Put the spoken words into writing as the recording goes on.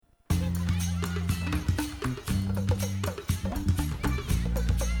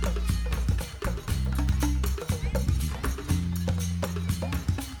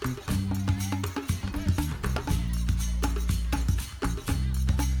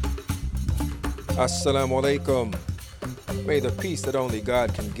Assalamu alaikum. May the peace that only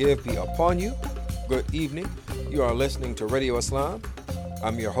God can give be upon you. Good evening. You are listening to Radio Islam.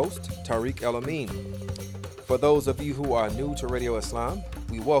 I'm your host, Tariq El Amin. For those of you who are new to Radio Islam,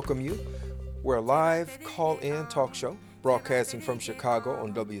 we welcome you. We're a live call-in talk show broadcasting from Chicago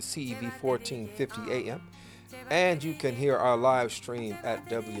on WCEV 1450 AM. And you can hear our live stream at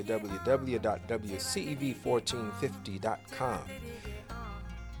www.wcev1450.com.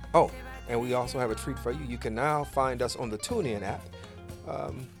 Oh, and we also have a treat for you. You can now find us on the TuneIn app.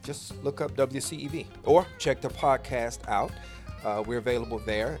 Just look up WCEV or check the podcast out. We're available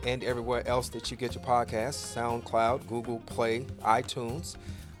there and everywhere else that you get your podcasts, SoundCloud, Google Play, iTunes,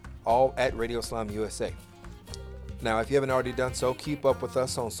 all at Radio Islam USA. Now, if you haven't already done so, keep up with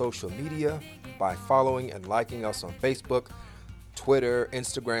us on social media by following and liking us on Facebook, Twitter,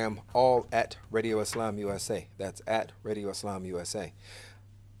 Instagram, all at Radio Islam USA. That's at Radio Islam USA.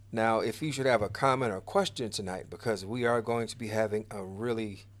 Now, if you should have a comment or question tonight, because we are going to be having a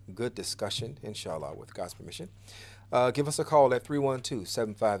really good discussion, inshallah, with God's permission, give us a call at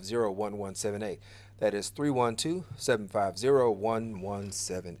 312-750-1178. That is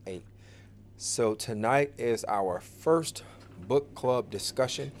 312-750-1178. So tonight is our first book club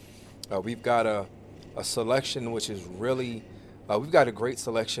discussion. We've got a selection which is really, we've got a great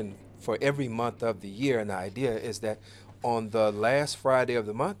selection for every month of the year. And the idea is that on the last Friday of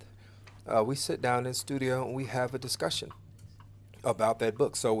the month, we sit down in studio and we have a discussion about that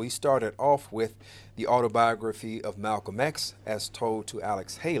book. So we started off with the autobiography of Malcolm X as told to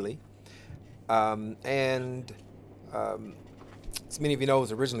Alex Haley. As many of you know, it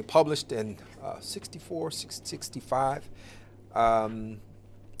was originally published in 65.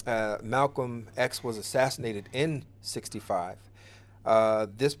 Malcolm X was assassinated in 65.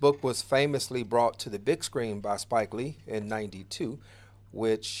 This book was famously brought to the big screen by Spike Lee in 92,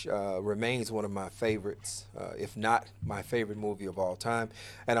 which remains one of my favorites, if not my favorite movie of all time.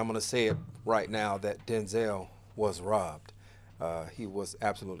 And I'm going to say it right now that Denzel was robbed. He was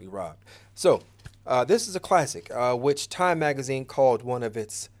absolutely robbed. So this is a classic, which Time magazine called one of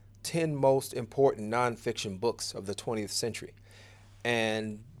its 10 most important nonfiction books of the 20th century.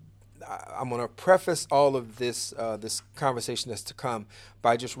 And I'm going to preface all of this this conversation that's to come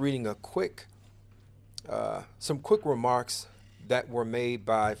by just reading some quick remarks that were made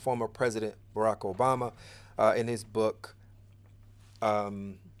by former President Barack Obama in his book,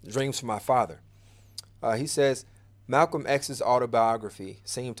 Dreams from My Father. He says, Malcolm X's autobiography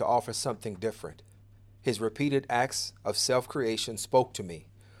seemed to offer something different. His repeated acts of self-creation spoke to me.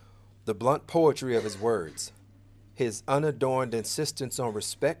 The blunt poetry of his words, his unadorned insistence on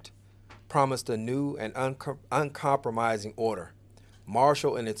respect, promised a new and uncompromising order,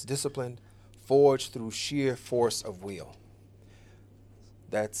 martial in its discipline, forged through sheer force of will.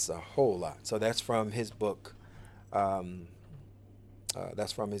 That's a whole lot. So that's from his book. Dreams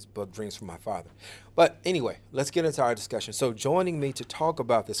from My Father. But anyway, let's get into our discussion. So joining me to talk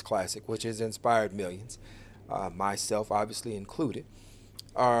about this classic, which has inspired millions, myself obviously included,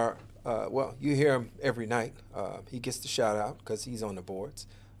 are, you hear him every night. He gets the shout out because he's on the boards,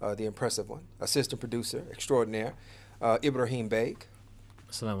 the impressive one, assistant producer extraordinaire, Ibrahim Beg.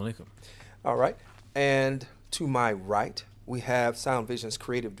 Assalamu alaikum. All right. And to my right, we have Sound Vision's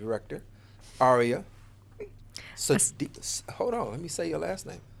creative director, Aria. Hold on, let me say your last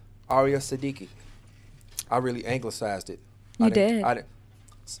name. Aria Siddiqui. I really anglicized it. You did.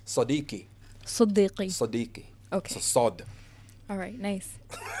 Siddiqui. Siddiqui. Okay. So Sod. All right, nice.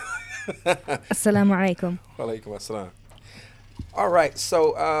 Assalamu alaikum. Wa alaikum assalam. All right,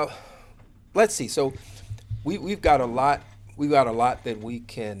 so let's see. So we've got a lot. We've got a lot that we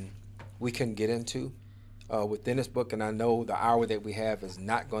can get into within this book, and I know the hour that we have is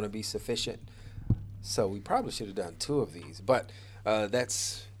not going to be sufficient. So we probably should have done 2 of these, but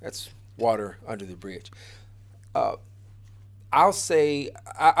that's water under the bridge. I'll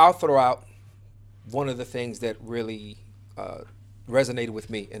throw out one of the things that really resonated with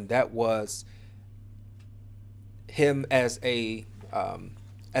me, and that was him as a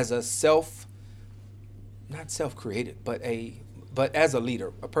not self-created, but as a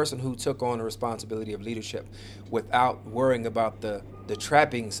leader, a person who took on the responsibility of leadership without worrying about the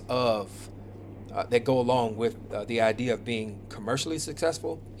trappings of that go along with the idea of being commercially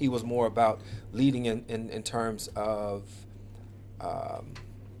successful. He was more about leading in terms of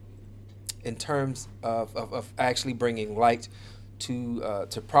actually bringing light to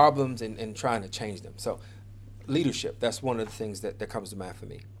problems and trying to change them. So leadership, that's one of the things that comes to mind for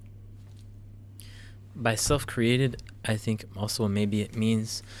me. By self-created, I think also maybe it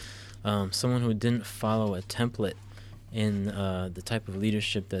means someone who didn't follow a template in the type of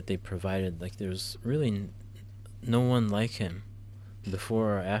leadership that they provided. Like there's really no one like him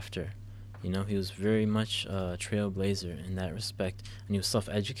before or after. You know, he was very much a trailblazer in that respect, and he was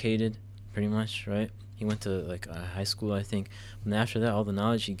self-educated, pretty much, right? He went to like a high school, I think. And after that, all the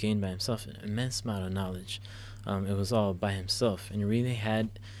knowledge he gained by himself, an immense amount of knowledge. It was all by himself, and he really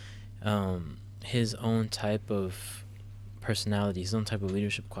had his own type of personality, his own type of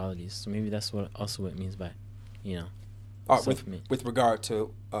leadership qualities. So maybe that's what it means by, you know. With regard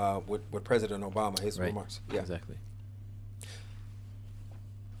to with President Obama, his remarks. Yeah, exactly.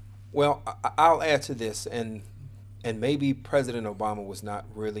 Well, I'll add to this, and maybe President Obama was not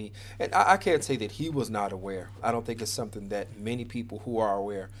really, and I can't say that he was not aware. I don't think it's something that many people who are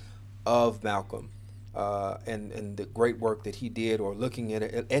aware of Malcolm and the great work that he did, or looking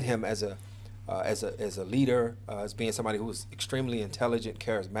at him as a leader, as being somebody who was extremely intelligent,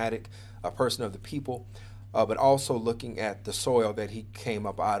 charismatic, a person of the people, but also looking at the soil that he came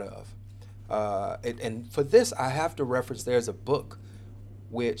up out of. And for this, I have to reference, there's a book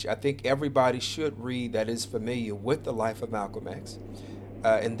which I think everybody should read that is familiar with the life of Malcolm X,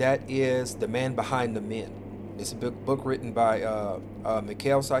 and that is The Man Behind the Men. It's a book written by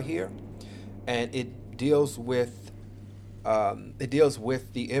Mikhail Zahir, and it deals with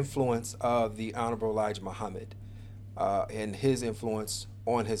the influence of the Honorable Elijah Muhammad and his influence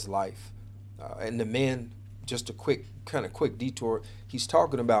on his life. And the men, just a quick detour, he's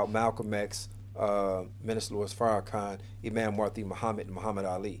talking about Malcolm X, Minister Louis Farrakhan, Imam Marthi Muhammad, and Muhammad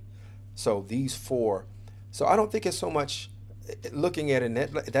Ali. So these four. So I don't think it's so much, looking at it in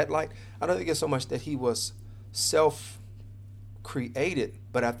that light, I don't think it's so much that he was self-created,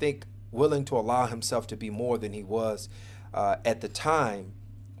 but I think willing to allow himself to be more than he was at the time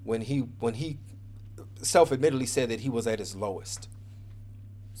when he self-admittedly said that he was at his lowest.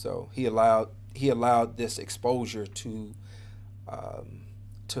 So he allowed this exposure to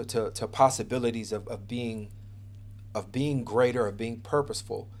possibilities of being greater, of being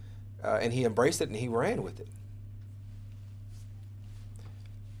purposeful, and he embraced it and he ran with it.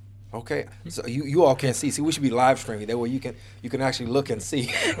 Okay, so you all can't see. We should be live streaming that way you can actually look and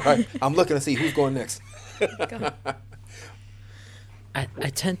see. Right, I'm looking to see who's going next. I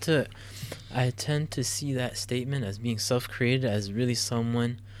tend to see that statement as being self-created as really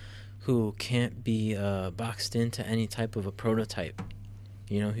someone who can't be boxed into any type of a prototype.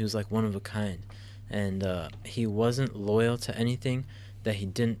 You know, he was like one of a kind, and he wasn't loyal to anything that he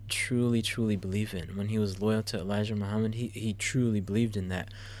didn't truly believe in. When he was loyal to Elijah Muhammad, he truly believed in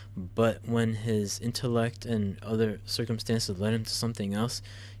that. But when his intellect and other circumstances led him to something else,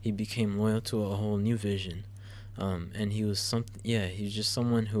 he became loyal to a whole new vision. And he was he was just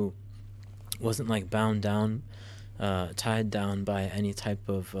someone who wasn't like bound down, tied down by any type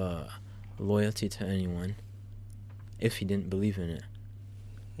of loyalty to anyone if he didn't believe in it.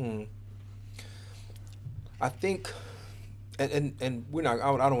 I think, and we're not.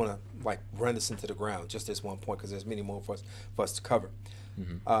 I don't want to like run this into the ground. Just this one point, because there's many more for us to cover.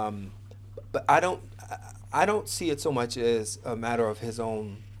 Mm-hmm. But I don't see it so much as a matter of his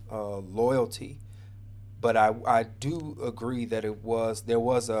own loyalty. But I do agree that there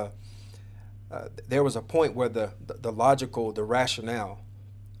was a point where the logical, the rationale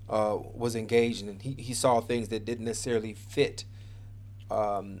was engaged, and he saw things that didn't necessarily fit.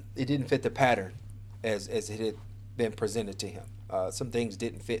 It didn't fit the pattern as it had been presented to him. Some things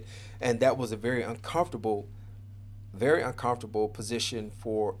didn't fit, and that was a very uncomfortable position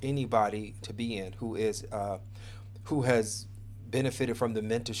for anybody to be in who has benefited from the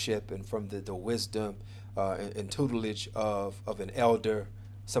mentorship and from the wisdom and tutelage of an elder,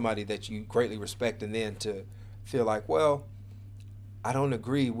 somebody that you greatly respect, and then to feel like, well, I don't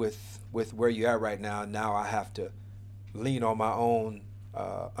agree with where you're at right now. Now I have to lean on my own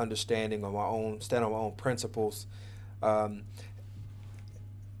understanding, stand on my own principles, and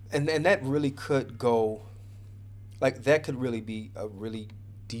that really could go, like that could really be a really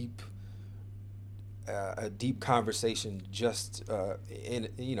deep conversation just in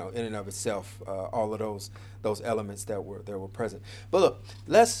and of itself. All of those elements that were present. But look,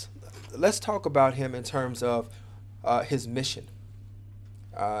 let's talk about him in terms of his mission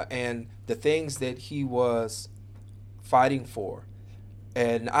and the things that he was fighting for.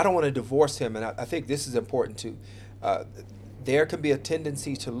 And I don't want to divorce him, and I think this is important too. There can be a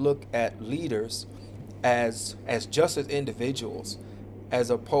tendency to look at leaders as just as individuals, as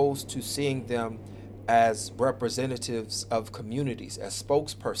opposed to seeing them as representatives of communities, as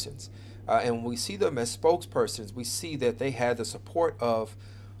spokespersons. And when we see them as spokespersons, we see that they had the support of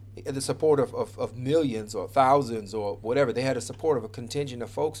millions or thousands or whatever. They had the support of a contingent of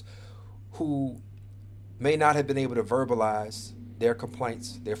folks who may not have been able to verbalize their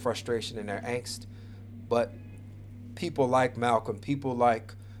complaints, their frustration, and their angst, but people like Malcolm, people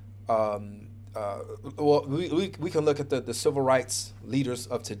like, we can look at the civil rights leaders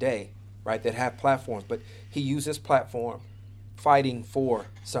of today, right, that have platforms, but he used his platform fighting for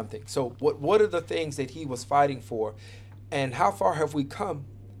something. So what are the things that he was fighting for, and how far have we come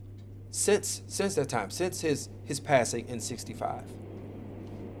since that time, since his passing in 65?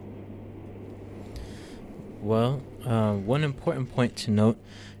 Well, one important point to note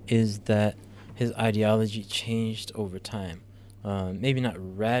is that his ideology changed over time. Maybe not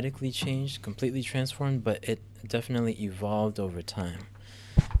radically changed, completely transformed, but it definitely evolved over time.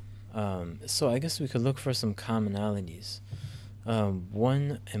 So I guess we could look for some commonalities.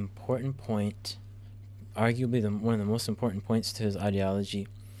 One important point, arguably one of the most important points to his ideology,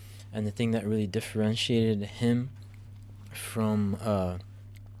 and the thing that really differentiated him from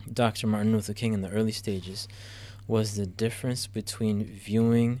Dr. Martin Luther King in the early stages, was the difference between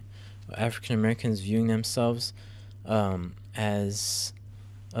viewing African Americans viewing themselves as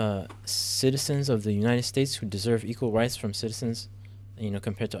citizens of the United States who deserve equal rights from citizens,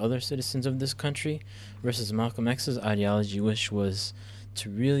 compared to other citizens of this country, versus Malcolm X's ideology, which was to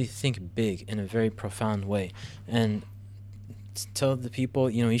really think big in a very profound way and tell the people,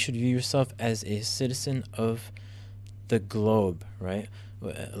 you should view yourself as a citizen of the globe, right?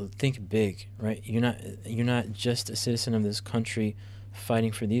 Think big, right? You're not just a citizen of this country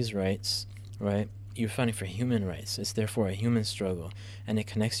fighting for these rights, right? You're fighting for human rights. It's therefore a human struggle, and it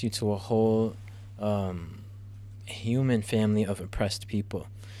connects you to a whole human family of oppressed people.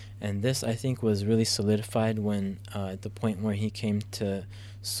 And this, I think, was really solidified when at the point where he came to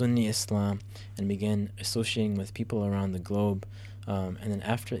Sunni Islam and began associating with people around the globe. And then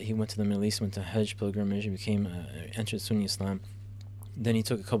after he went to the Middle East, went to Hajj pilgrimage, entered Sunni Islam. Then he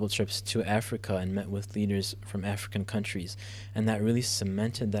took a couple trips to Africa and met with leaders from African countries. And that really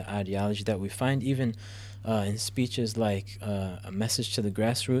cemented that ideology that we find even in speeches like A Message to the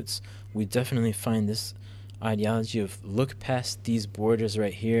Grassroots. We definitely find this ideology of look past these borders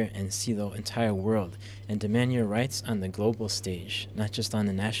right here and see the entire world and demand your rights on the global stage, not just on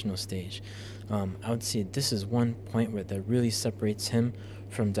the national stage. I would say this is one point where that really separates him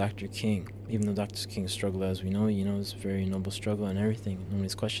from Dr. King. Even though Dr. King's struggle, as we know, it's a very noble struggle and everything.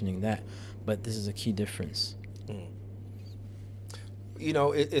 Nobody's questioning that. But this is a key difference.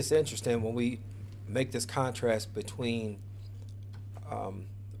 It's interesting when we make this contrast between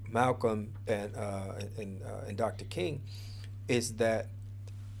Malcolm and Dr. King, is that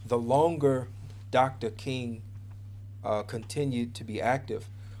the longer Dr. King continued to be active,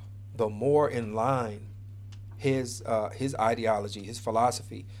 the more in line his ideology, his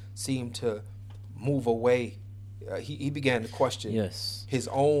philosophy seemed to move away. He began to question his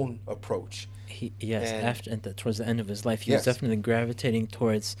own approach. Towards the end of his life, he was definitely gravitating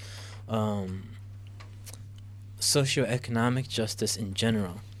towards socioeconomic justice in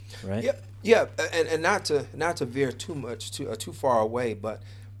general, right? Yeah, and not to veer too far away, but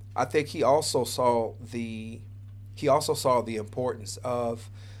I think he also saw the importance of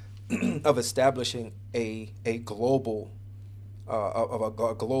establishing a global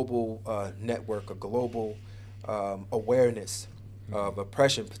network, a global awareness of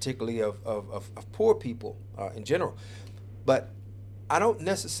oppression, particularly of poor people in general. But I don't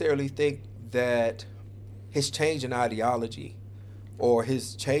necessarily think that his change in ideology or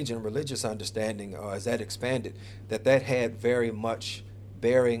his change in religious understanding, as that expanded, that had very much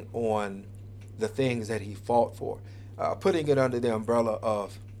bearing on the things that he fought for. Putting it under the umbrella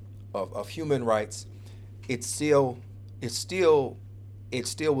of human rights, it still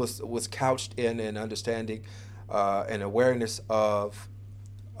was couched in an understanding, an awareness of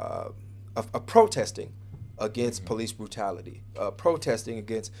protesting against police brutality, protesting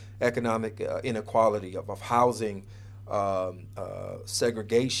against economic inequality, of housing,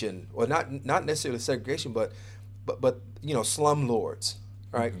 segregation, or not necessarily segregation, but slumlords,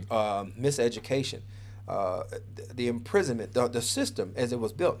 right? Miseducation, the imprisonment, the system as it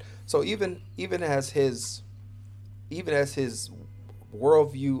was built. So even as his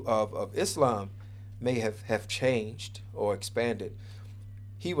worldview of Islam may have changed or expanded,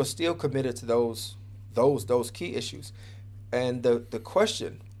 he was still committed to those key issues. And the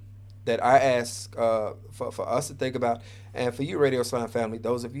question that I ask for us to think about, and for you, Radio Islam family,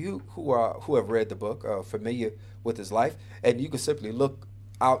 those of you who have read the book, familiar with his life, and you can simply look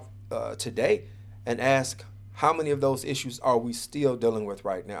out today and ask, how many of those issues are we still dealing with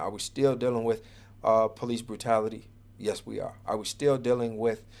right now? Are we still dealing with police brutality? Yes, we are. Are we still dealing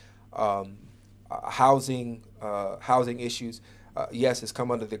with housing issues? yes, it's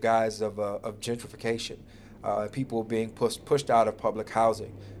come under the guise of gentrification, people being pushed out of public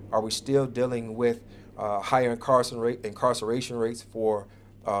housing. Are we still dealing with higher incarceration rates for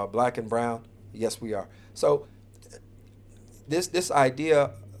black and brown? Yes, we are. So this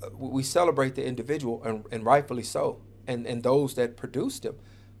idea, we celebrate the individual, and rightfully so, and those that produced him.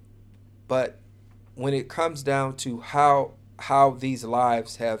 But when it comes down to how these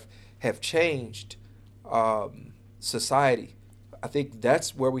lives have changed society, I think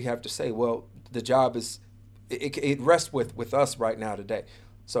that's where we have to say, well, the job is, it rests with us right now today.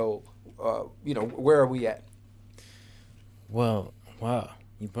 So, where are we at? Well, wow,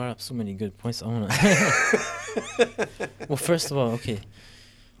 you brought up so many good points. I wanna. Well, first of all, okay.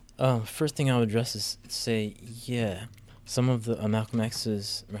 First thing I would address is say, yeah, some of the Malcolm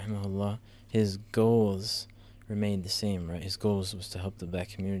X's, rahimahullah, his goals remained the same, right? His goals was to help the black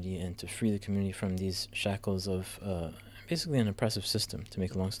community and to free the community from these shackles of basically an oppressive system, to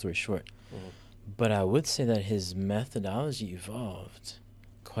make a long story short. Mm-hmm. But I would say that his methodology evolved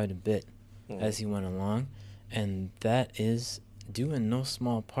quite a bit as he went along, and that is due in no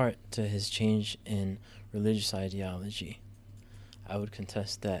small part to his change in religious ideology. I would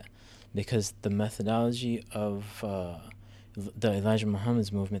contest that, because the methodology of the Elijah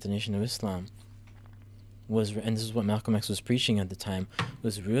Muhammad's movement, the Nation of Islam, was, and this is what Malcolm X was preaching at the time,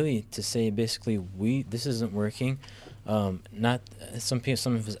 was really to say basically, this isn't working. Not some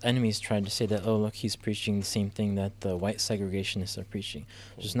of his enemies tried to say that, oh look, he's preaching the same thing that the white segregationists are preaching,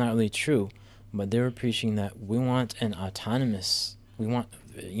 which is not really true. But they were preaching that we want a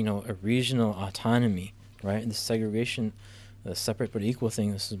regional autonomy, right? The segregation, the separate but equal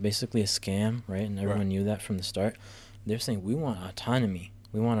thing, this is basically a scam, right? And everyone knew that from the start. They're saying we want autonomy,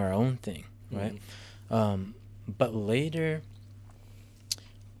 we want our own thing, right? But later,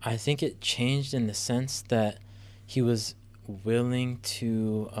 I think it changed in the sense that he was willing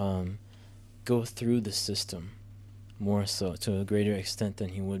to go through the system more so, to a greater extent than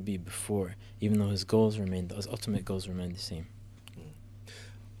he would be before, even though his ultimate goals remained the same.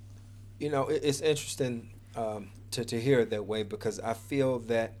 It's interesting to hear it that way, because I feel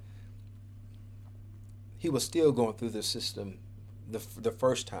that he was still going through the system the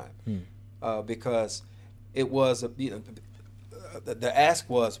first time, because it was the ask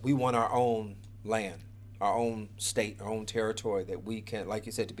was, we want our own land, our own state, our own territory that we can, like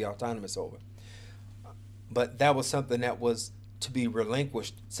you said, to be autonomous over. But that was something that was to be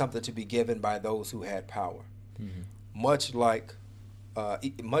relinquished, something to be given by those who had power. Mm-hmm. Much like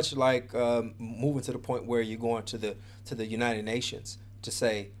moving to the point where you're going to the United Nations to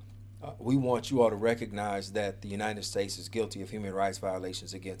say, we want you all to recognize that the United States is guilty of human rights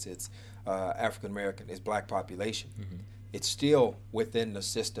violations against its African American, its black population. Mm-hmm. It's still within the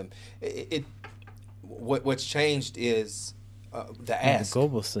system. What's changed is the ask. The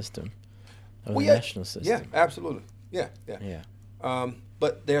global system, the national system. Yeah, absolutely. Yeah.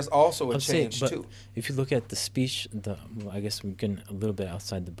 But there's also a change too. If you look at the speech, I guess we're getting a little bit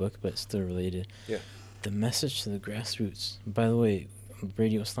outside the book, but still related. Yeah. The message to the grassroots. By the way,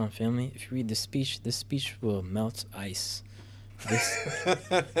 Radio Islam family, if you read this speech will melt ice.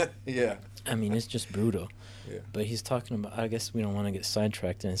 Yeah. I mean, it's just brutal. Yeah. But he's talking about, I guess we don't want to get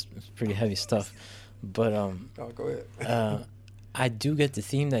sidetracked, and it's pretty heavy stuff. But go ahead. I do get the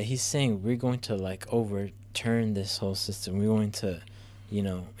theme that he's saying we're going to overturn this whole system. We're going to,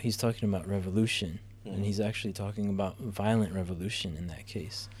 he's talking about revolution, and he's actually talking about violent revolution in that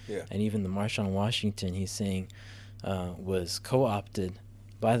case. Yeah. And even the March on Washington, he's saying, was co-opted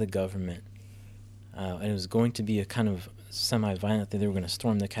by the government, and it was going to be a kind of semi-violent thing. They were going to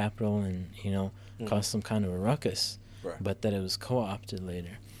storm the Capitol and cause some kind of a ruckus, right. But that it was co-opted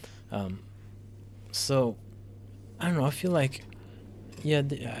later. So I don't know. I feel like,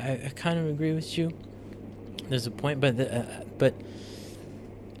 I kind of agree with you. There's a point, but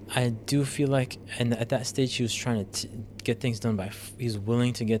I do feel like, and at that stage, he was trying to get things done he's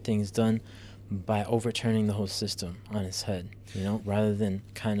willing to get things done by overturning the whole system on its head, rather than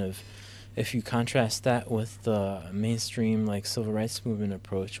kind of, if you contrast that with the mainstream civil rights movement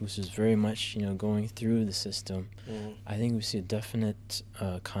approach, which is very much going through the system, I think we see a definite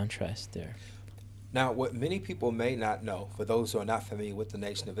contrast there. Now, what many people may not know, for those who are not familiar with the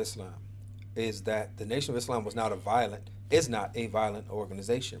Nation of Islam, is that the Nation of Islam is not a violent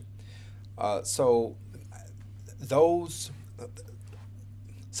organization. So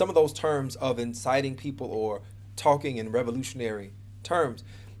some of those terms of inciting people or talking in revolutionary terms,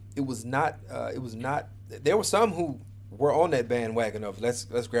 it was not. There were some who were on that bandwagon of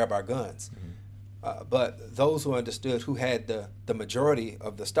let's grab our guns. Mm-hmm. But those who understood, who had the majority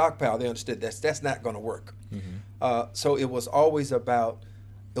of the stockpile, they understood that's not going to work. So it was always about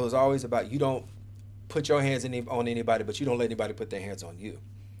you don't put your hands on anybody, but you don't let anybody put their hands on you.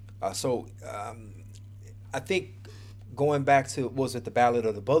 So I think going back to, was it the Ballad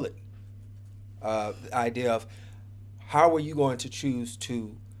of the Bullet? The idea of how are you going to choose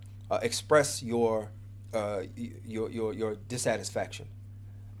to express your dissatisfaction?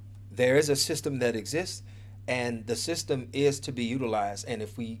 There is a system that exists, and the system is to be utilized. And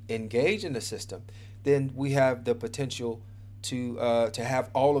if we engage in the system, then we have the potential to have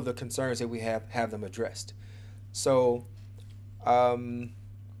all of the concerns that we have them addressed. So, well,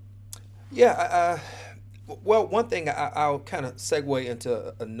 one thing I'll kind of segue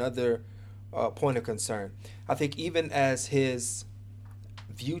into another point of concern. I think even as his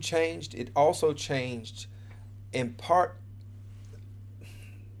view changed, it also changed in part.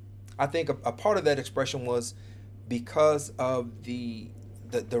 I think a part of that expression was because of the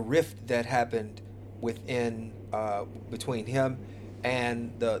rift that happened within between him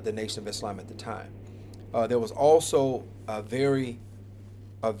and the Nation of Islam at the time. There was also a very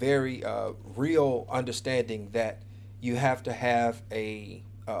real understanding that you have to have a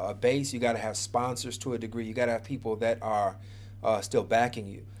base. You got to have sponsors to a degree. You got to have people that are still backing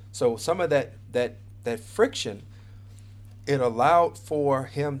you. So some of that friction, it allowed for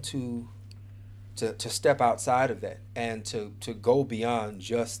him to step outside of that and to go beyond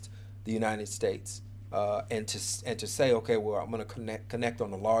just the United States, and to say, okay, well, I'm going to connect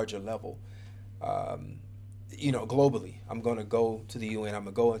on a larger level, globally. I'm going to go to the UN. I'm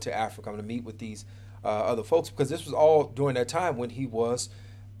going to go into Africa. I'm going to meet with these other folks, because this was all during that time when he was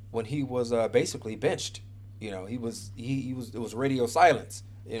basically benched. It was radio silence.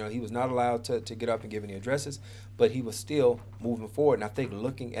 He was not allowed to get up and give any addresses, but he was still moving forward. And I think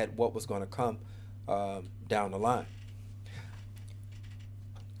looking at what was going to come down the line.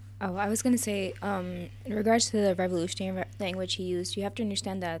 Oh, I was going to say, in regards to the revolutionary language he used, you have to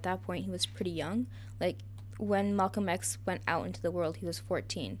understand that at that point he was pretty young. Like, when Malcolm X went out into the world, he was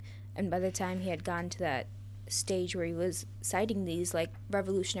 14. And by the time he had gotten to that stage where he was citing these, like,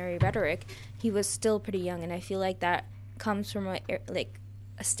 revolutionary rhetoric, he was still pretty young. And I feel like that comes from, a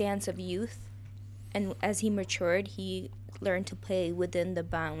stance of youth. And as he matured, he learned to play within the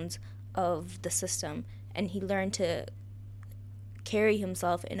bounds of the system. And he learned to carry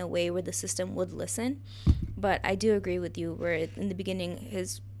himself in a way where the system would listen. But I do agree with you where in the beginning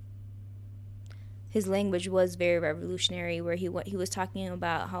his language was very revolutionary, where he was talking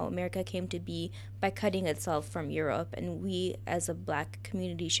about how America came to be by cutting itself from Europe, and we as a black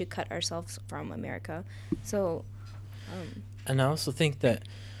community should cut ourselves from America. So and I also think that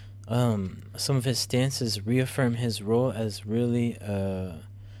some of his stances reaffirm his role as really a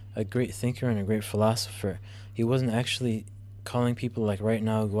great thinker and a great philosopher. He wasn't actually calling people, like, right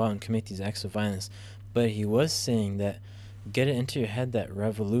now, go out and commit these acts of violence, but he was saying that get it into your head that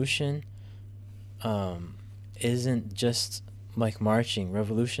revolution isn't just like marching.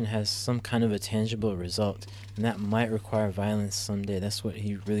 Revolution has some kind of a tangible result, and that might require violence someday. That's what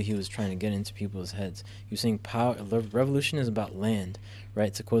he was trying to get into people's heads. He was saying revolution is about land,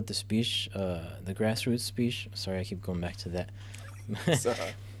 right? To quote the speech, the grassroots speech. Sorry, I keep going back to that.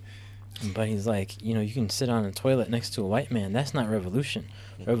 But he's like, you can sit on a toilet next to a white man. That's not revolution.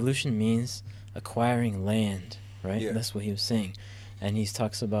 Revolution means acquiring land, right? Yeah. That's what he was saying. And he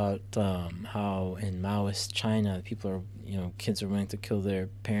talks about how in Maoist China, people are, kids are willing to kill their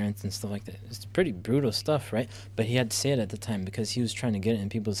parents and stuff like that. It's pretty brutal stuff, right? But he had to say it at the time because he was trying to get it in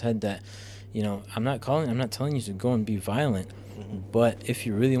people's head that, I'm not telling you to go and be violent, but if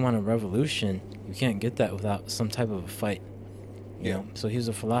you really want a revolution, you can't get that without some type of a fight. You know? So he was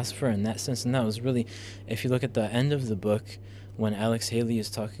a philosopher in that sense, and that was really, if you look at the end of the book, when Alex Haley is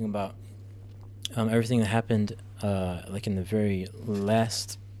talking about everything that happened, like in the very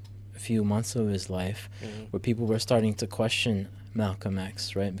last few months of his life, where people were starting to question Malcolm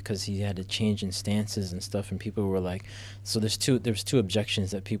X, right? Because he had a change in stances and stuff, and people were like, so there's two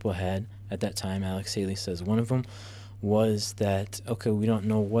objections that people had at that time. Alex Haley says one of them was that, okay, we don't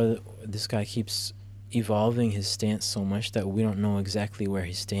know what this guy keeps evolving his stance so much that we don't know exactly where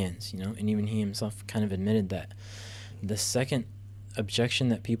he stands, and even he himself kind of admitted that. The second objection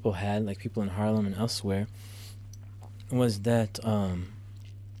that people had, like people in Harlem and elsewhere, was that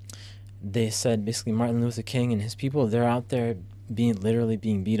they said basically Martin Luther King and his people, they're out there literally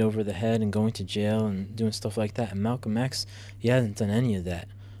being beat over the head and going to jail and doing stuff like that, and Malcolm X, he hasn't done any of that.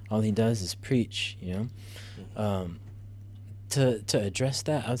 All he does is preach, to address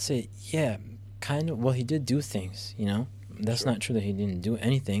that, I would say, yeah, kind of. Well, he did do things, That's not true that he didn't do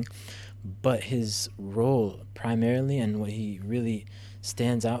anything, but his role primarily and what he really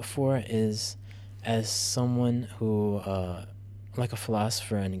stands out for is as someone who, like a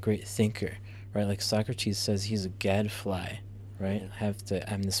philosopher and a great thinker, right? Like Socrates says, he's a gadfly, right?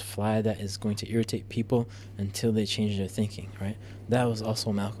 I'm this fly that is going to irritate people until they change their thinking, right? That was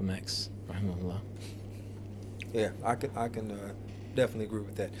also Malcolm X, rahimahullah. Yeah, I can definitely agree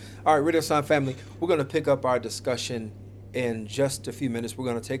with that. All right, Radio Islam family, we're going to pick up our discussion in just a few minutes. We're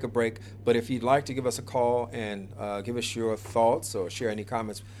going to take a break, but if you'd like to give us a call and give us your thoughts or share any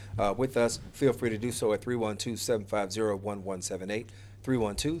comments with us, feel free to do so at 312-750-1178,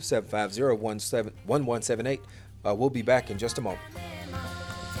 312-750-1178. We'll be back in just a moment.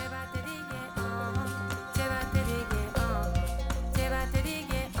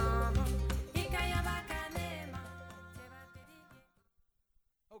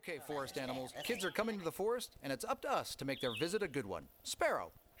 Okay, forest animals, kids are coming to the forest, and it's up to us to make their visit a good one.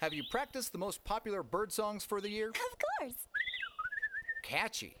 Sparrow, have you practiced the most popular bird songs for the year? Of course.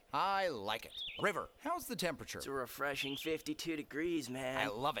 Catchy. I like it. River, how's the temperature? It's a refreshing 52 degrees, man. I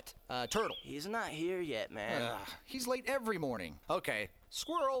love it. Turtle. He's not here yet, man. He's late every morning. Okay.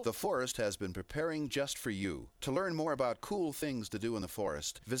 Squirrel. The forest has been preparing just for you. To learn more about cool things to do in the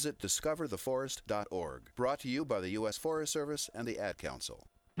forest, visit discovertheforest.org. Brought to you by the U.S. Forest Service and the Ad Council.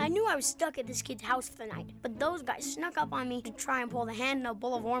 I knew I was stuck at this kid's house for the night, but those guys snuck up on me to try and pull the hand in a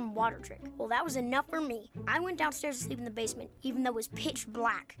bowl of warm water trick. Well, that was enough for me. I went downstairs to sleep in the basement, even though it was pitch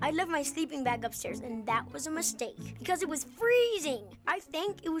black. I left my sleeping bag upstairs, and that was a mistake, because it was freezing. I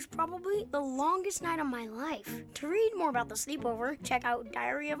think it was probably the longest night of my life. To read more about the sleepover, check out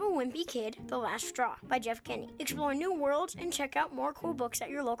Diary of a Wimpy Kid, The Last Straw by Jeff Kinney. Explore new worlds and check out more cool books at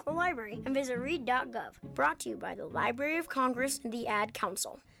your local library, and visit read.gov. Brought to you by the Library of Congress and the Ad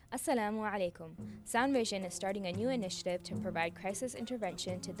Council. Assalamu alaikum. Sound Vision is starting a new initiative to provide crisis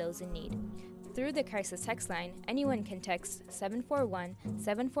intervention to those in need. Through the crisis text line, anyone can text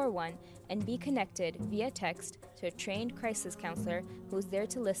 741-741 and be connected via text to a trained crisis counselor who's there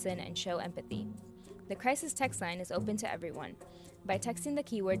to listen and show empathy. The crisis text line is open to everyone. By texting the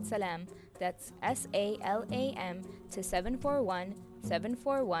keyword SALAM, that's SALAM, to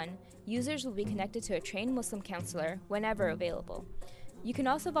 741-741, users will be connected to a trained Muslim counselor whenever available. You can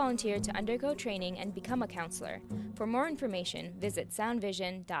also volunteer to undergo training and become a counselor. For more information, visit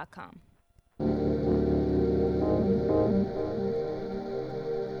soundvision.com.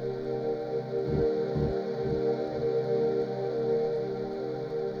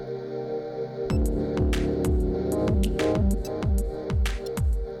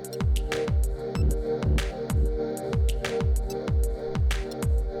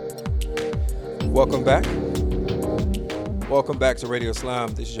 Welcome back. Welcome back to Radio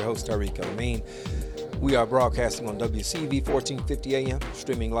Islam. This is your host, Tariq Al-Amin. We are broadcasting on WCEV 1450 AM,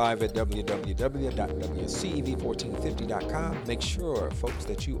 streaming live at www.wcev1450.com. Make sure, folks,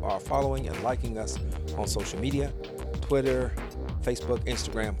 that you are following and liking us on social media, Twitter, Facebook,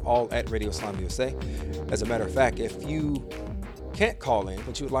 Instagram, all at Radio Islam USA. As a matter of fact, if you can't call in,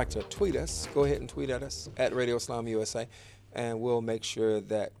 but you would like to tweet us, go ahead and tweet at us at Radio Islam USA, and we'll make sure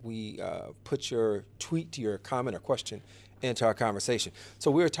that we put your tweet, your comment, or question into our conversation. So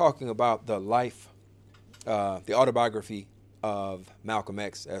we're talking about the life, the autobiography of Malcolm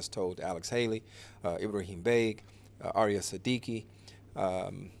X, as told Alex Haley, Ibrahim Beg, Arya Siddiqui,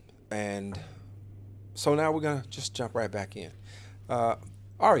 and so now we're gonna just jump right back in.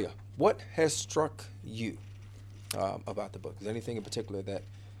 Arya, what has struck you about the book? Is there anything in particular that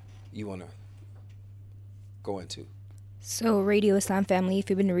you want to go into? So, Radio Islam family, if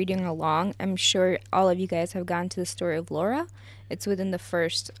you've been reading along, I'm sure all of you guys have gotten to the story of Laura. It's within the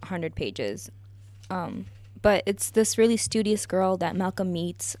first 100 pages. But it's this really studious girl that Malcolm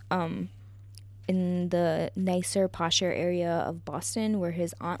meets in the nicer, posher area of Boston where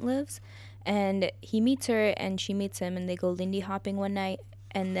his aunt lives. And he meets her and she meets him and they go Lindy hopping one night.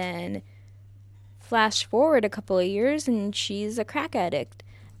 And then flash forward a couple of years and she's a crack addict.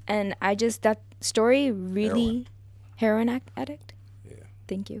 And that story really... Heroin addict? Yeah.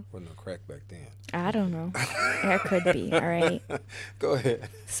 Thank you. Wasn't no crack back then. I don't know. There could be. All right. Go ahead.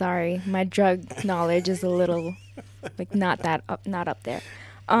 Sorry, my drug knowledge is a little not up there.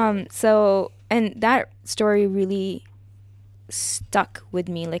 So and that story really stuck with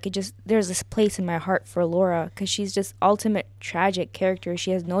me. There's this place in my heart for Laura because she's just ultimate tragic character. She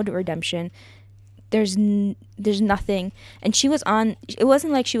has no redemption. There's nothing, and it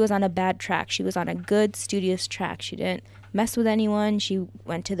wasn't like she was on a bad track. She was on a good, studious track. She didn't mess with anyone. She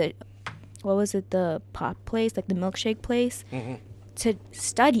went to the pop place, like the milkshake place, to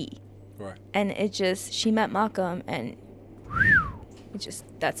study. Right. And she met Malcolm, and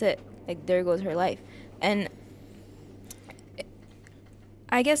that's it. Like, there goes her life. And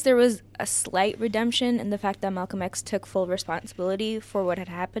I guess there was a slight redemption in the fact that Malcolm X took full responsibility for what had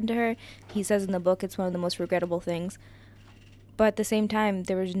happened to her. He says in the book it's one of the most regrettable things. But at the same time,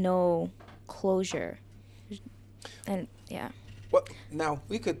 there was no closure. And, yeah. Well, now,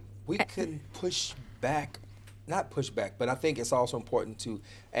 we could push back, not push back, but I think it's also important to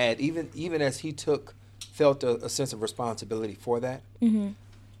add, even as he felt a sense of responsibility for that,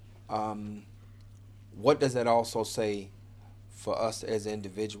 what does that also say for us as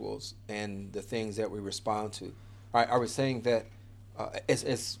individuals and the things that we respond to? Are we saying that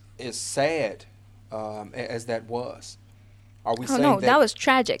as sad as that was, are we saying that was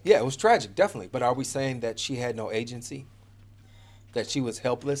tragic. Yeah, it was tragic, definitely. But are we saying that she had no agency? That she was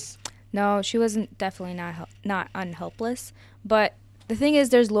helpless? No, she wasn't definitely not unhelpless. But the thing is,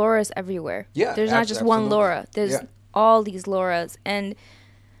 there's Lauras everywhere. Yeah, there's not just one Laura. There's all these Lauras. And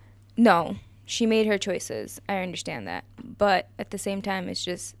no, she made her choices. I understand that. But at the same time, it's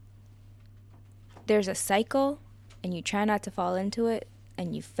just there's a cycle, and you try not to fall into it,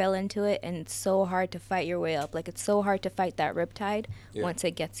 and you fell into it, and it's so hard to fight your way up. Like, it's so hard to fight that riptide once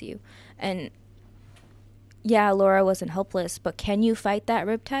it gets you. And yeah, Laura wasn't helpless, but can you fight that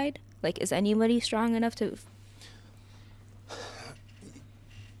riptide? Like, is anybody strong enough to?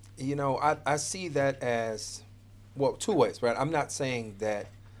 You know, I see that as, well, two ways, right? I'm not saying that.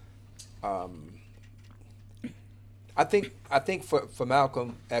 I think for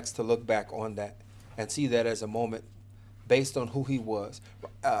Malcolm X to look back on that and see that as a moment based on who he was,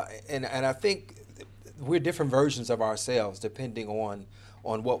 and I think we're different versions of ourselves depending on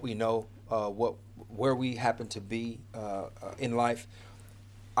what we know, where we happen to be in life.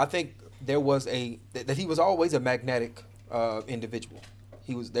 I think there was that he was always a magnetic individual.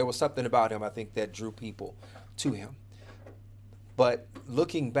 There was something about him, I think, that drew people to him. But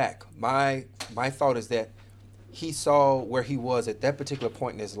looking back, my thought is that he saw where he was at that particular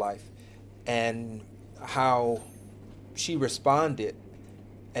point in his life and how she responded,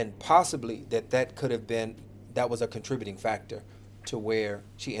 and possibly that was a contributing factor to where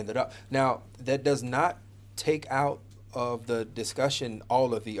she ended up. Now, that does not take out of the discussion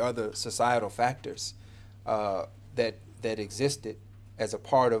all of the other societal factors that existed as a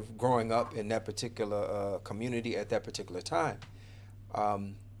part of growing up in that particular community at that particular time.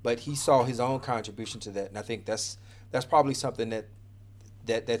 But he saw his own contribution to that, and I think that's probably something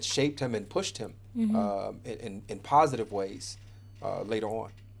that shaped him and pushed him in positive ways later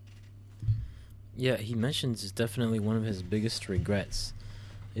on. Yeah, he mentions definitely one of his biggest regrets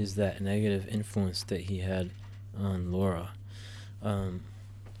is that negative influence that he had on Laura.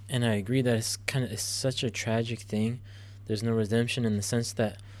 And I agree that it's such a tragic thing. There's no redemption in the sense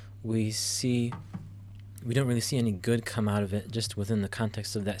that we don't really see any good come out of it just within the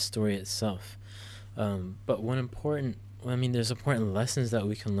context of that story itself. But there's important lessons that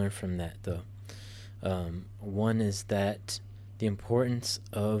we can learn from that, though. One is that the importance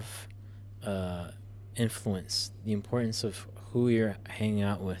of influence, the importance of who you're hanging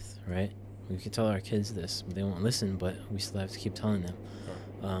out with, right? We can tell our kids this, but they won't listen, but we still have to keep telling them.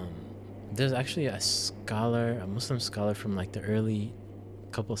 There's actually a Muslim scholar from like the early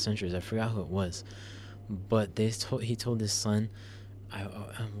couple of centuries, I forgot who it was, but he told his son, I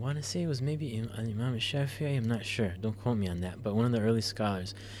want to say it was maybe Imam Shafi'i, I'm not sure, don't quote me on that, but one of the early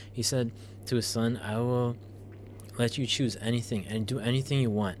scholars, he said to his son, I will let you choose anything and do anything you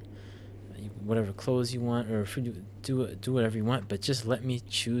want, whatever clothes you want or food, do whatever you want, but just let me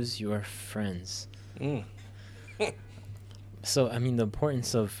choose your friends. So, I mean, the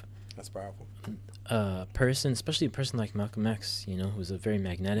importance of that's powerful. Person, especially a person like Malcolm X, who's a very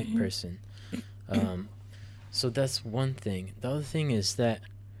magnetic person. So that's one thing. The other thing is that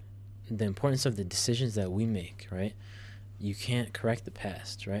the importance of the decisions that we make, right? You can't correct the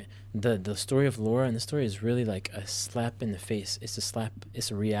past, right? The story of Laura and the story is really like a slap in the face.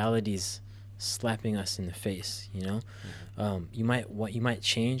 It's realities slapping us in the face, You might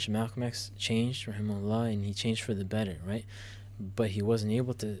change. Malcolm X changed, rahimahullah, and he changed for the better, right? But he wasn't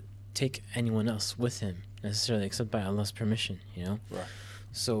able to take anyone else with him necessarily except by Allah's permission, Right.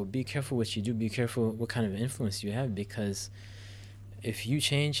 So be careful what you do, be careful what kind of influence you have, because if you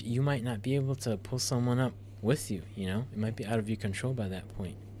change, you might not be able to pull someone up with you, It might be out of your control by that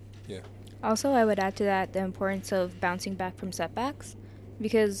point. Yeah. Also, I would add to that the importance of bouncing back from setbacks,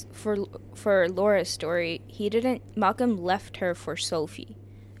 because for Laura's story, Malcolm left her for Sophie,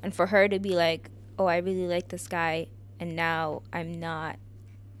 and for her to be like, oh, I really like this guy, and now I'm not,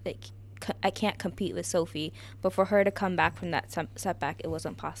 I can't compete with Sophie. But for her to come back from that setback, it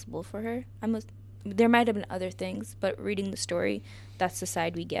wasn't possible for her. There might have been other things, but reading the story, that's the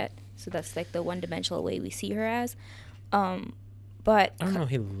side we get. So that's like the one-dimensional way we see her as. But I don't know.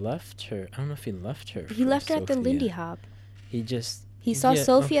 He left her. I don't know if he left her. he for left her at the Sophia. Lindy Hop. He saw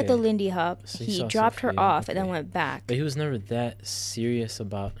Sophie at the okay. Lindy Hop. So he saw dropped her Sophia, off and then okay. went back. But he was never that serious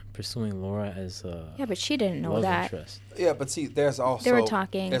about pursuing Laura as a Yeah, but she didn't know love that. interest. Yeah, but see, there's also They were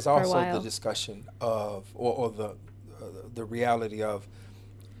talking there's for a also while. the discussion of or the reality of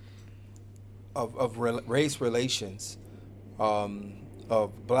race relations,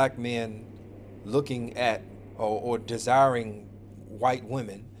 of black men looking at or desiring white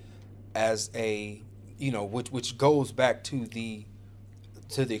women as a, which goes back to the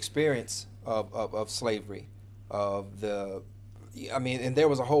experience of slavery, and there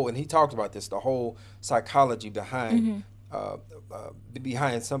was a whole, and he talked about this, the whole psychology behind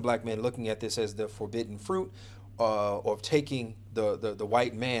behind some black men looking at this as the forbidden fruit, or taking the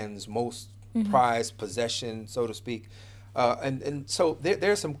white man's most prized possession, so to speak, and so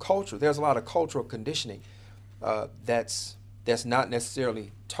there's some culture, there's a lot of cultural conditioning that's not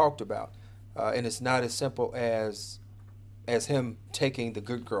necessarily talked about, and it's not as simple as him taking the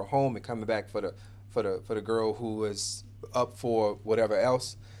good girl home and coming back for the girl who is up for whatever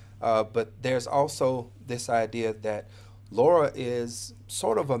else. But there's also this idea that Laura is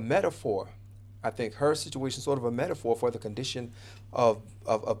sort of a metaphor. I think her situation is sort of a metaphor for the condition of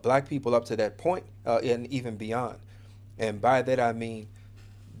black people up to that point, and even beyond. And by that I mean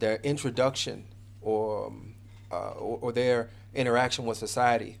their introduction or their interaction with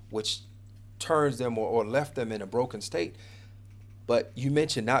society, which turns them or left them in a broken state. But you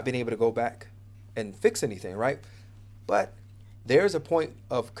mentioned not being able to go back and fix anything, right? But there's a point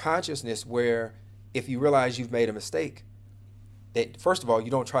of consciousness where if you realize you've made a mistake, that first of all, you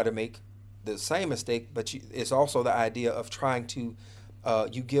don't try to make the same mistake, but it's also the idea of trying to,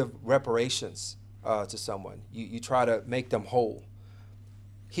 you give reparations to someone. You try to make them whole.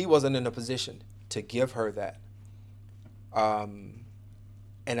 He wasn't in a position to give her that.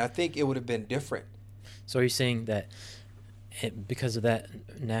 And I think it would have been different. So are you saying that because of that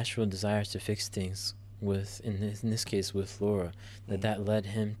natural desire to fix things in this case with Laura, that led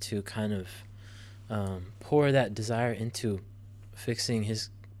him to kind of pour that desire into fixing his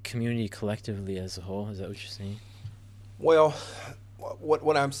community collectively as a whole? Is that what you're saying? Well,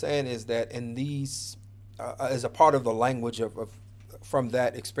 what I'm saying is that in these, as a part of the language of from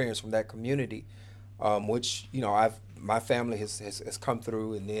that experience, from that community, which my family has come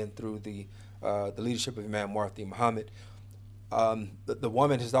through, and then through the leadership of Imam Marthi Muhammad, the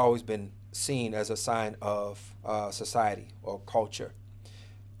woman has always been seen as a sign of society or culture,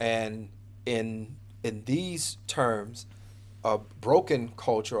 and in these terms, a broken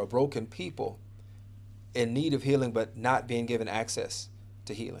culture or broken people in need of healing but not being given access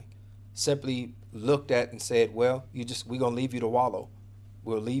to healing, simply looked at and said, well, we're gonna leave you to wallow.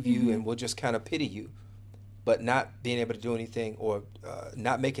 We'll leave you and we'll just kind of pity you, but not being able to do anything or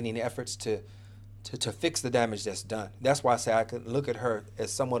not making any efforts to fix the damage that's done. That's why I say I could look at her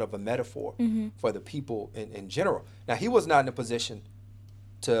as somewhat of a metaphor for the people in general. Now, he was not in a position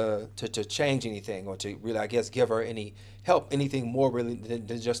to change anything or to really, I guess, give her any help, anything more really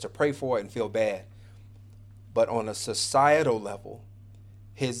than just to pray for it and feel bad. But on a societal level,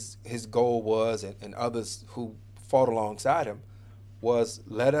 his goal was, and others who fought alongside him, was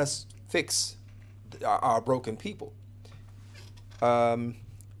let us fix our broken people.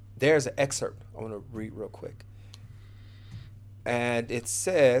 There's an excerpt I want to read real quick. And it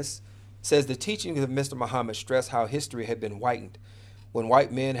says the teachings of Mr. Muhammad stress how history had been whitened. When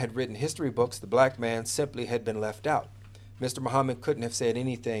white men had written history books, the black man simply had been left out. Mr. Muhammad couldn't have said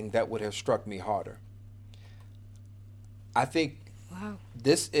anything that would have struck me harder. I think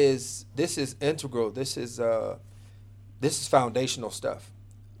this is integral. This is foundational stuff.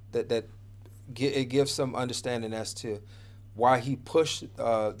 That it gives some understanding as to why he pushed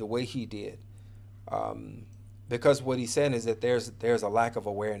the way he did. Because what he's saying is that there's a lack of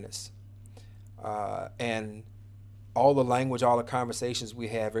awareness, and all the language, all the conversations we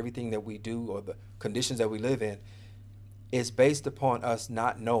have, everything that we do, or the conditions that we live in, is based upon us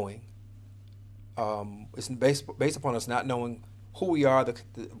not knowing. It's based upon us not knowing who we are,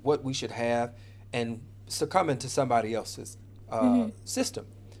 what we should have, and succumbing to somebody else's system.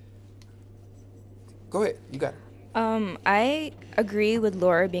 Go ahead, you got it. I agree with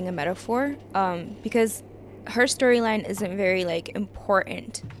Laura being a metaphor, because her storyline isn't very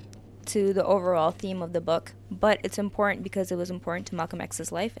important to the overall theme of the book, but it's important because it was important to Malcolm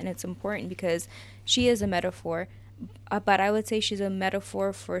X's life, and it's important because she is a metaphor, but I would say she's a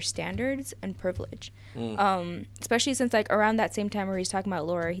metaphor for standards and privilege, especially since around that same time where he's talking about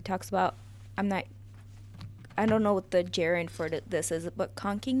Laura, he talks about, I don't know what the gerund for this is, but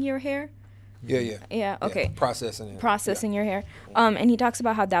conking your hair. Yeah, okay. Processing it. Processing your hair. And he talks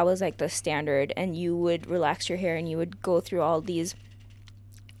about how that was like the standard, and you would relax your hair and you would go through all these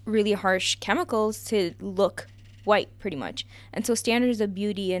really harsh chemicals to look white, pretty much. And so standards of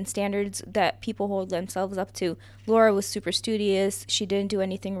beauty and standards that people hold themselves up to. Laura was super studious. She didn't do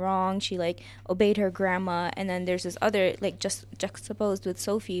anything wrong. She like obeyed her grandma. And then there's this other, like, just juxtaposed with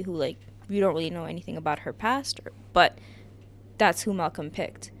Sophie, who, like, we don't really know anything about her past, but that's who Malcolm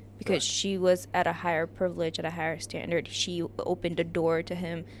picked because she was at a higher privilege, at a higher standard. She opened a door to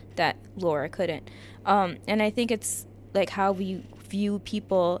him that Laura couldn't. And I think it's like how we view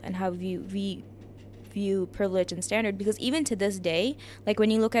people and how we view privilege and standard, because even to this day, like when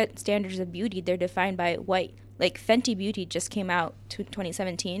you look at standards of beauty, they're defined by white. Like Fenty Beauty just came out to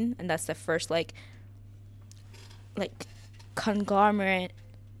 2017, and that's the first like conglomerate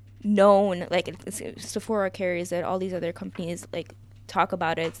known, like Sephora carries it, all these other companies like talk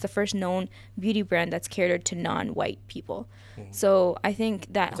about it. It's the first known beauty brand that's catered to non-white people. So I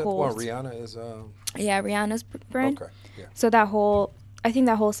think that whole one Rihanna is Rihanna's brand. Okay. Yeah. So I think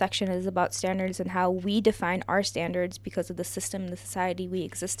that whole section is about standards and how we define our standards because of the system, the society we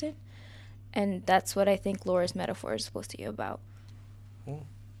exist in. And that's what I think Laura's metaphor is supposed to be about.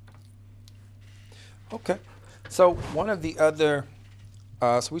 Okay. So one of the other,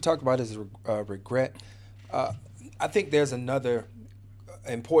 so we talked about is regret. I think there's another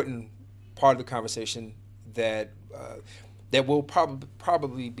important part of the conversation that we'll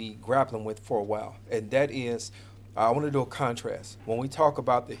probably be grappling with for a while, and that is, I want to do a contrast. When we talk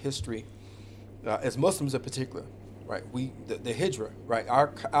about the history, as Muslims in particular, right? The Hijra, right?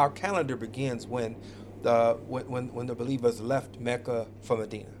 Our calendar begins when the believers left Mecca for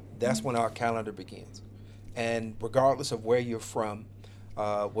Medina. That's when our calendar begins, and regardless of where you're from,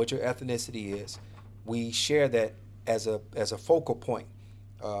 what your ethnicity is, we share that as a focal point,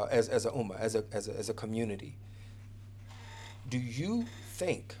 as a ummah, as a community. Do you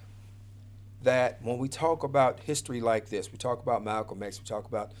think that when we talk about history like this, we talk about Malcolm X, we talk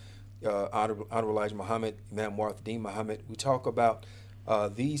about Honorable Elijah Muhammad, Imam Mu'adh Muhammad, we talk about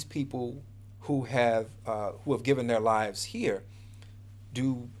these people who have given their lives here,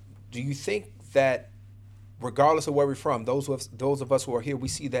 do you think that regardless of where we're from, those of us who are here, we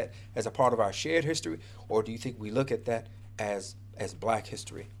see that as a part of our shared history, or do you think we look at that as Black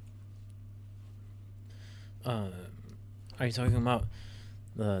history? Are you talking about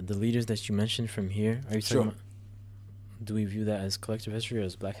the leaders that you mentioned from here? Are you talking about, do we view that as collective history or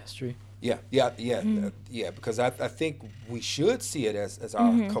as Black history? Yeah, because I think we should see it as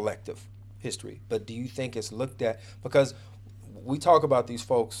our collective history. But do you think it's looked at, because we talk about these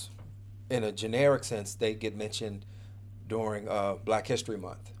folks in a generic sense, they get mentioned during Black History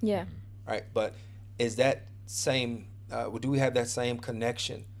Month. Yeah. Right, but is that same, do we have that same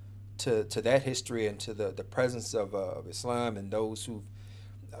connection to that history and to the presence of Islam and those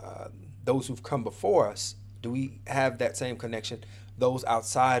who've come before us? Do we have that same connection, those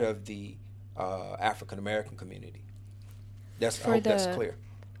outside of the African American community? I hope that's clear.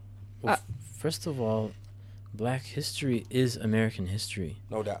 Well, first of all, Black history is American history.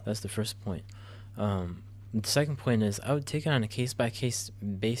 No doubt. That's the first point. The second point is I would take it on a case-by-case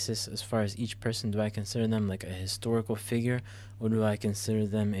basis as far as each person. Do I consider them like a historical figure, or do I consider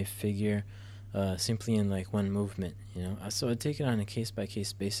them a figure simply in like one movement? You know, so I'd take it on a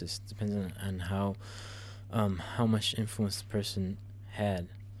case-by-case basis, depending on how much influence the person had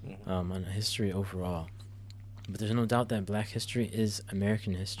on history overall. But there's no doubt that Black history is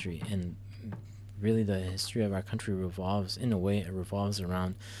American history, and really the history of our country revolves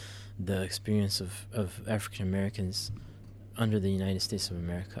around the experience of African Americans under the United States of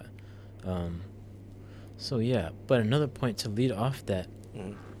America. So yeah, but another point to lead off that,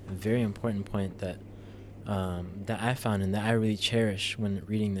 a very important point that I found and that I really cherish when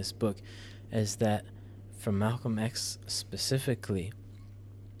reading this book, is that for Malcolm X specifically,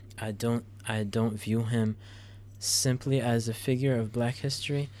 I don't view him simply as a figure of Black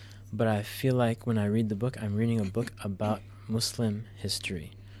history, but I feel like when I read the book, I'm reading a book about Muslim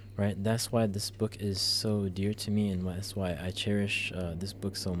history, right? That's why this book is so dear to me, and that's why I cherish this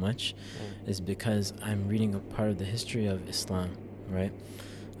book so much, is because I'm reading a part of the history of Islam, right?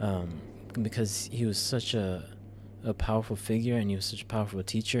 Because he was such a powerful figure, and he was such a powerful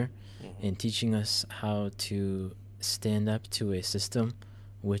teacher in teaching us how to stand up to a system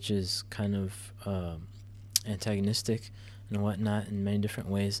which is kind of antagonistic and whatnot in many different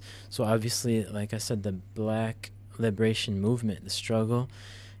ways. So obviously, like I said, the Black liberation movement, the struggle,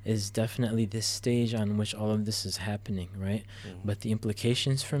 is definitely this stage on which all of this is happening, right? But the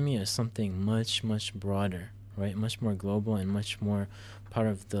implications for me are something much, much broader, right? Much more global and much more part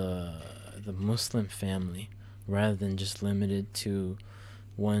of the the Muslim family, rather than just limited to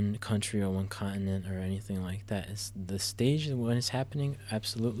one country or one continent or anything like that. It's the stage when it's happening,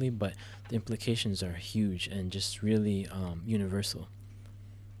 absolutely, but the implications are huge and just really universal.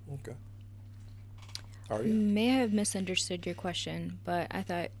 Okay. May have misunderstood your question, but I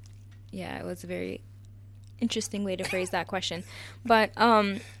thought, it was a very interesting way to phrase that question. But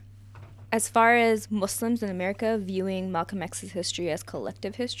as far as Muslims in America viewing Malcolm X's history as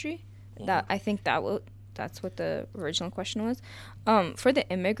collective history, that I think that's what the original question was. For the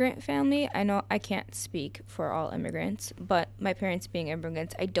immigrant family, I know I can't speak for all immigrants, but my parents being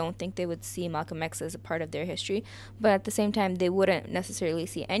immigrants, I don't think they would see Malcolm X as a part of their history. But at the same time, they wouldn't necessarily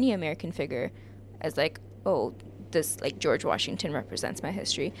see any American figure as like, oh, this like George Washington represents my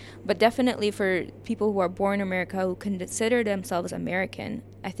history. But definitely for people who are born in America who consider themselves American,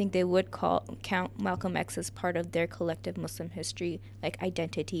 I think they would count Malcolm X as part of their collective Muslim history, like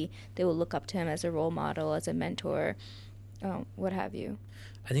identity. They will look up to him as a role model, as a mentor, what have you.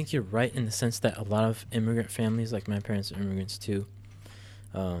 I think you're right in the sense that a lot of immigrant families, like my parents are immigrants too.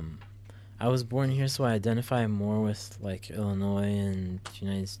 I was born here, so I identify more with like Illinois and the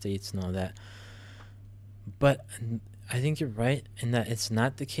United States and all that. But I think you're right in that it's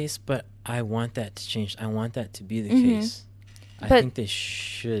not the case, but I want that to change. I want that to be the case. I think they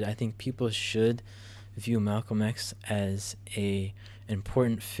should. I think people should view Malcolm X as a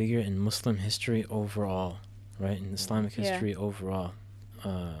important figure in Muslim history overall, right? In Islamic history overall,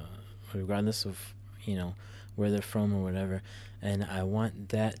 regardless of, where they're from or whatever. And I want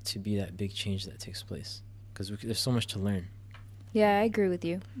that to be that big change that takes place because there's so much to learn. Yeah, I agree with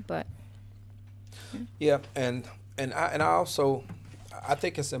you, but... Yeah, and I also I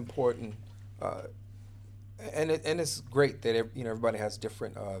think it's important, and it's great that everybody has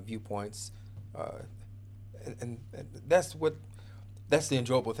different viewpoints, and that's the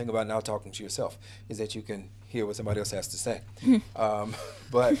enjoyable thing about now talking to yourself is that you can hear what somebody else has to say.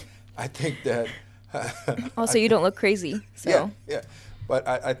 But I think that also you don't look crazy. So yeah. But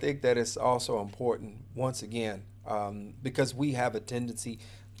I think that it's also important once again because we have a tendency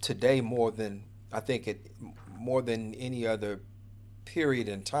today more than any other period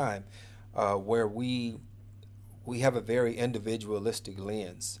in time where we have a very individualistic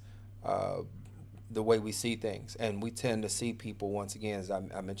lens, the way we see things, and we tend to see people once again, as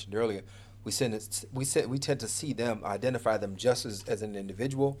I mentioned earlier, we tend to see them, identify them just as an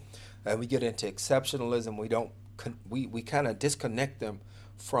individual, and we get into exceptionalism. We kind of disconnect them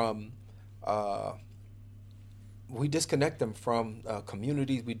from. We disconnect them from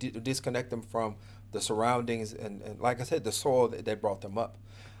communities. We disconnect them from the surroundings and like I said, the soil that brought them up.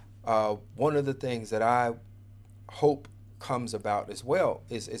 One of the things that I hope comes about as well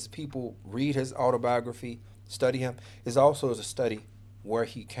is people read his autobiography, study him, is also to study where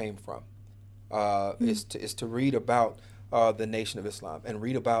he came from. Is to read about the Nation of Islam and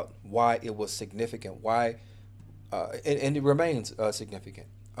read about why it was significant, why and it remains significant,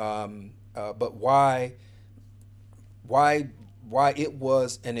 but why it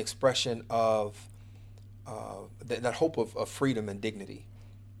was an expression of that hope of freedom and dignity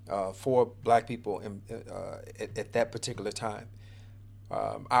for Black people at that particular time.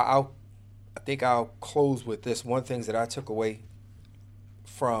 I think I'll close with this. One thing that I took away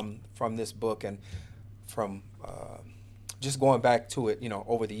from this book and from just going back to it,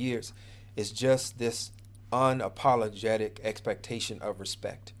 over the years, is just this unapologetic expectation of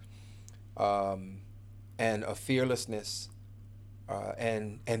respect. And a fearlessness,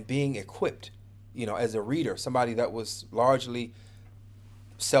 and being equipped, as a reader, somebody that was largely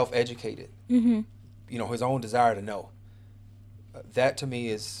self-educated, his own desire to know. That to me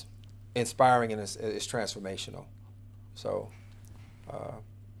is inspiring and is transformational. So,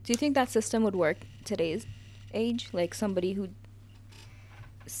 do you think that system would work today's age? Like somebody who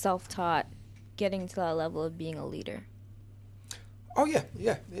self-taught, getting to that level of being a leader? Oh yeah,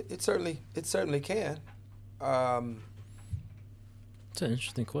 it certainly can. It's an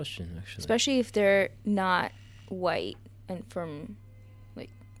interesting question, actually. Especially if they're not white and from, like,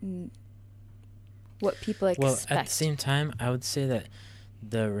 what people expect. Well, at the same time, I would say that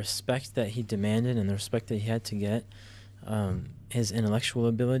the respect that he demanded and the respect that he had to get, his intellectual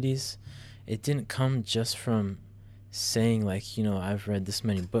abilities, it didn't come just from saying, like, I've read this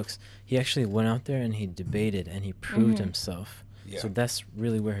many books. He actually went out there and he debated and he proved himself. Yeah. So that's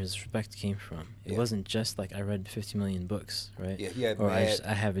really where his respect came from. It wasn't just like I read 50 million books, right? Yeah, or I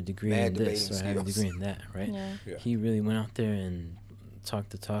have a degree in this, or I have a degree in that, right? Yeah. He really went out there and talked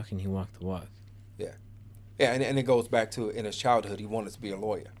the talk and he walked the walk. Yeah, and it goes back to in his childhood he wanted to be a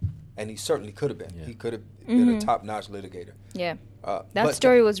lawyer, and he certainly could have been. Yeah. He could have been a top-notch litigator. Yeah. But That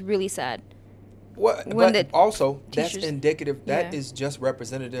story was really sad. Well, when but the also that's teachers- indicative. That Yeah. is just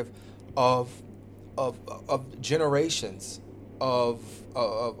representative of generations of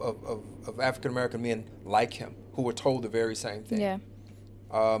African American men like him who were told the very same thing. Yeah.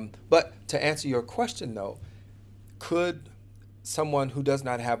 But to answer your question, though, could someone who does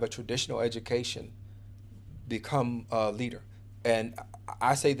not have a traditional education become a leader? And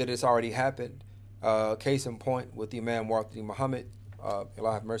I say that it's already happened. Case in point with the Imam Warthi Muhammad,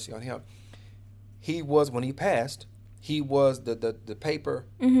 Allah have mercy on him. He was, when he passed, he was the paper,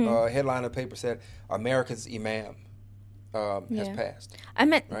 headline of the paper said, America's Imam has Yeah. passed. I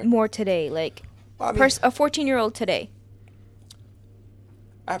meant Right. more today, like Well, I mean- a 14-year-old today.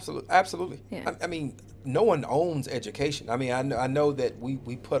 Absolutely. Yeah. I mean, no one owns education. I mean, I know that we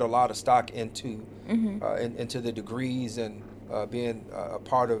put a lot of stock into into the degrees and being a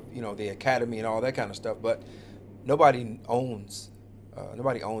part of the academy and all that kind of stuff, but nobody owns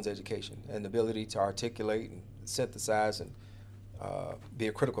education and the ability to articulate and synthesize and be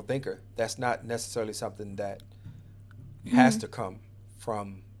a critical thinker. That's not necessarily something that has to come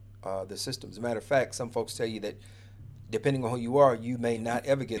from the system. As a matter of fact, some folks tell you that depending on who you are, you may not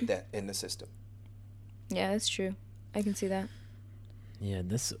ever get that in the system. Yeah, that's true. I can see that. Yeah,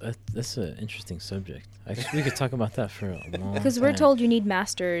 that's an interesting subject. Actually, we could talk about that for a long time. Because we're told you need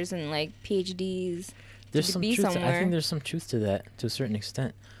masters and like PhDs There's to some be truth. I somewhere. think there's some truth to that to a certain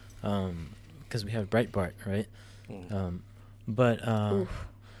extent, because we have Breitbart, right? But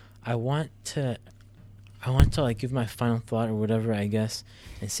I want to like give my final thought or whatever, I guess,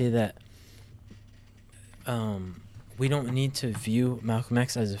 and say that we don't need to view Malcolm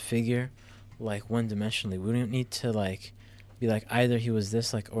X as a figure like one-dimensionally. We don't need to like be like either he was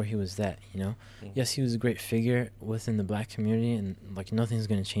this like or he was that, you know? Yes, he was a great figure within the black community, and like nothing's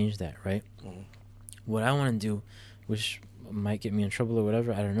going to change that, right? What I want to do, which might get me in trouble or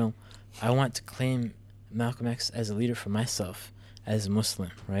whatever, I don't know, I want to claim Malcolm X as a leader for myself as a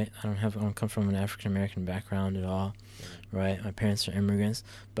Muslim, right? I don't come from an African American background at all, right? My parents are immigrants,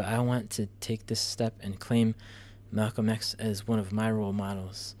 but I want to take this step and claim Malcolm X as one of my role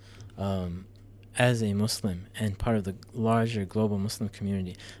models, as a Muslim and part of the larger global Muslim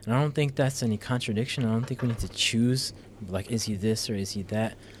community. And I don't think that's any contradiction. I don't think we need to choose, like, is he this or is he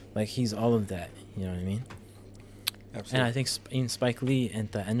that? Like, he's all of that, you know what I mean? Absolutely. And I think even Spike Lee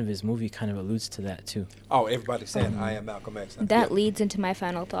at the end of his movie kind of alludes to that too. Oh, everybody's saying I am Malcolm X. That leads into my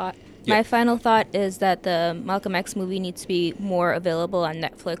final thought. Yeah. My final thought is that the Malcolm X movie needs to be more available on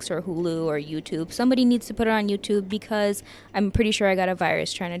Netflix or Hulu or YouTube. Somebody needs to put it on YouTube because I'm pretty sure I got a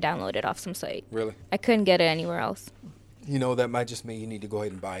virus trying to download it off some site. Really? I couldn't get it anywhere else. That might just mean you need to go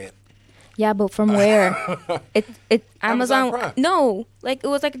ahead and buy it. Yeah, but from where? Amazon. Prime. No, like it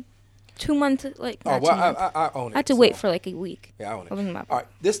was like 2 months. Like Oh, not well, 2 months. I own it. I had to wait for like a week. Yeah, I own it. It wasn't my All fault.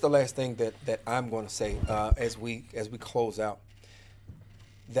 right, this is the last thing that I'm going to say as we close out.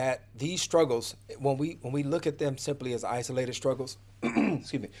 That these struggles, when we look at them simply as isolated struggles,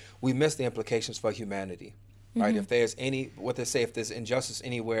 excuse me, we miss the implications for humanity. Right? If there's what they say, if there's injustice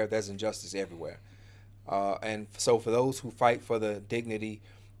anywhere, there's injustice everywhere. And so for those who fight for the dignity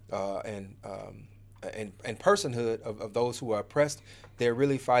and personhood of those who are oppressed, they're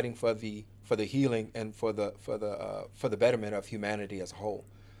really fighting for the healing and for the betterment of humanity as a whole.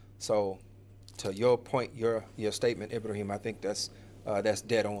 So, to your point, your statement, Ibrahim, I think that's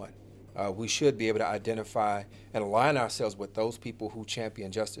dead on. We should be able to identify and align ourselves with those people who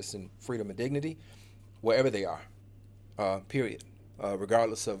champion justice and freedom and dignity, wherever they are. Period.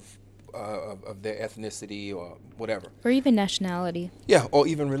 Regardless of their ethnicity or whatever. Or even nationality. Yeah, or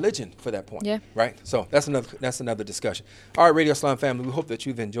even religion for that point. Yeah. Right? So that's another discussion. All right, Radio Islam family, we hope that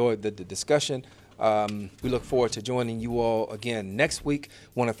you've enjoyed the discussion. We look forward to joining you all again next week.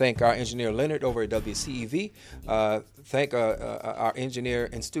 Want to thank our engineer Leonard over at WCEV. Thank our engineer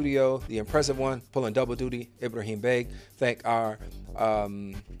in studio, the impressive one, pulling double duty, Ibrahim Beg. Thank our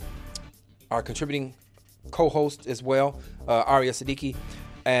contributing co-host as well, Arya Siddiqui.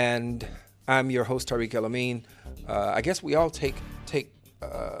 And I'm your host, Tariq El Amin. I guess we all take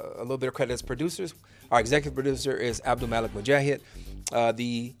a little bit of credit as producers. Our executive producer is Abdul Malik Mujahid.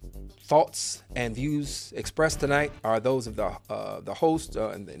 The thoughts and views expressed tonight are those of the host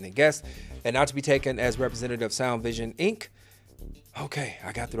and the guest, and not to be taken as representative of Sound Vision Inc. Okay,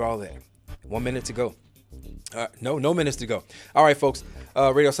 I got through all that. 1 minute to go. No minutes to go. All right, folks.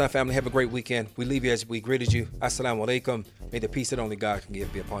 Radio Islam family, have a great weekend. We leave you as we greeted you. Assalamu alaikum. May the peace that only God can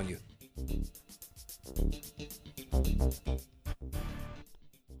give be upon you.